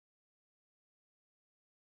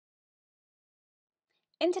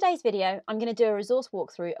In today's video, I'm going to do a resource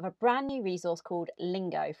walkthrough of a brand new resource called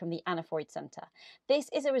Lingo from the Anna Freud Centre. This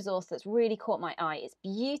is a resource that's really caught my eye. It's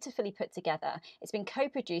beautifully put together. It's been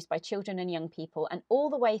co-produced by children and young people, and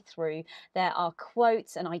all the way through there are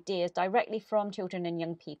quotes and ideas directly from children and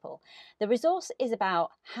young people. The resource is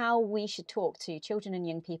about how we should talk to children and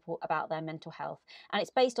young people about their mental health, and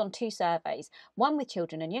it's based on two surveys, one with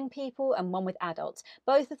children and young people and one with adults,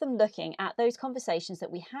 both of them looking at those conversations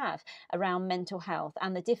that we have around mental health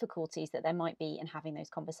and the difficulties that there might be in having those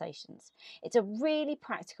conversations. It's a really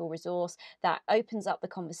practical resource that opens up the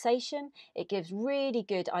conversation. It gives really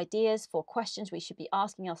good ideas for questions we should be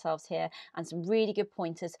asking ourselves here and some really good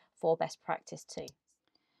pointers for best practice too.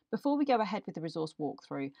 Before we go ahead with the resource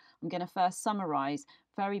walkthrough, I'm going to first summarise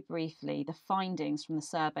very briefly the findings from the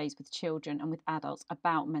surveys with children and with adults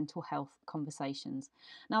about mental health conversations.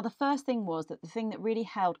 Now, the first thing was that the thing that really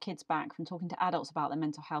held kids back from talking to adults about their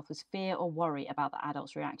mental health was fear or worry about the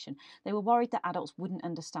adults' reaction. They were worried that adults wouldn't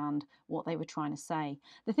understand what they were trying to say.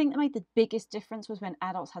 The thing that made the biggest difference was when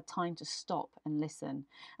adults had time to stop and listen.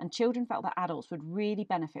 And children felt that adults would really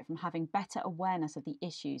benefit from having better awareness of the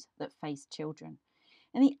issues that faced children.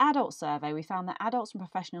 In the adult survey, we found that adults and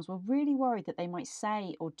professionals were really worried that they might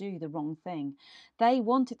say or do the wrong thing. They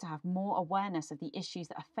wanted to have more awareness of the issues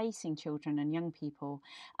that are facing children and young people,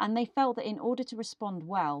 and they felt that in order to respond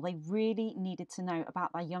well, they really needed to know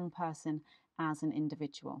about that young person as an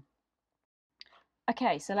individual.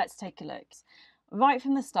 Okay, so let's take a look. Right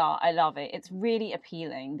from the start, I love it. It's really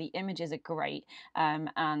appealing. The images are great,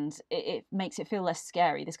 and it makes it feel less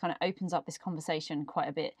scary. This kind of opens up this conversation quite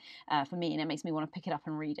a bit for me, and it makes me want to pick it up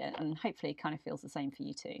and read it, and hopefully it kind of feels the same for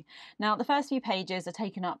you too. Now, the first few pages are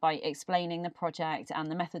taken up by explaining the project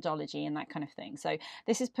and the methodology and that kind of thing. So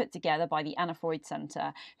this is put together by the Anna Freud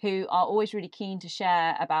Centre, who are always really keen to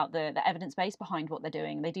share about the evidence base behind what they're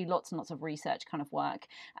doing. They do lots and lots of research kind of work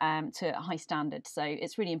to a high standard, so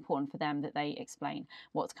it's really important for them that they explain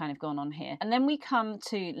what's kind of gone on here. And then we come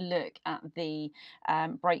to look at the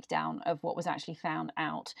breakdown of what was actually found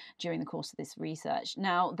out during the course of this research.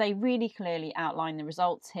 Now, they really clearly outline the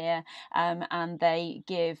results here, and they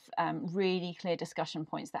give really clear discussion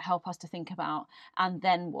points that help us to think about, and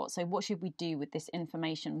then what? So what should we do with this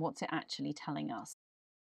information? What's it actually telling us?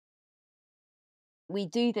 We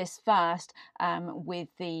do this first with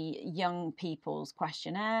the young people's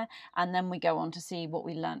questionnaire, and then we go on to see what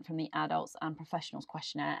we learnt from the adults and professionals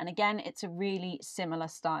questionnaire. And again, it's a really similar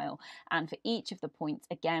style. And for each of the points,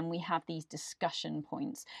 again, we have these discussion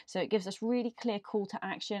points. So it gives us really clear call to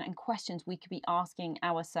action and questions we could be asking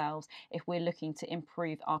ourselves if we're looking to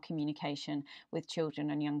improve our communication with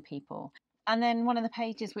children and young people. And then one of the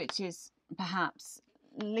pages, which is perhaps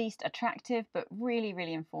least attractive but really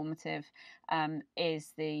informative,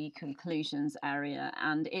 is the conclusions area,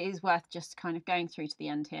 and it is worth just kind of going through to the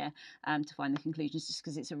end here to find the conclusions, just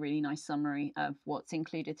because it's a really nice summary of what's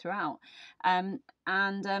included throughout.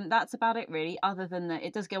 That's about it really, other than that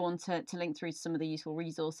it does go on to link through to some of the useful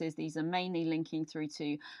resources. These are mainly linking through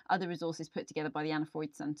to other resources put together by the Anna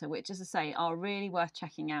Freud Centre, which, as I say, are really worth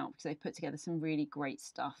checking out because they've put together some really great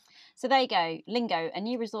stuff. So there you go, Lingo, a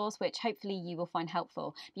new resource which hopefully you will find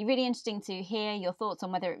helpful. It'd be really interesting to hear your thoughts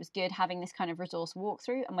on whether it was good having this kind of resource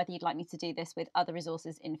walkthrough, and whether you'd like me to do this with other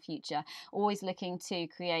resources in future. Always looking to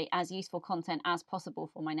create as useful content as possible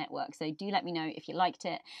for my network, so do let me know if you liked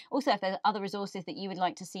it. Also, if there's other resources that you would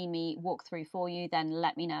like to see me walk through for you, then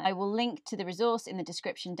let me know. I will link to the resource in the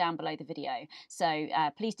description down below the video, so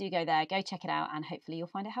please do go there, go check it out, and hopefully you'll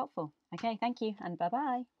find it helpful. Okay, thank you, and bye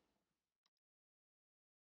bye.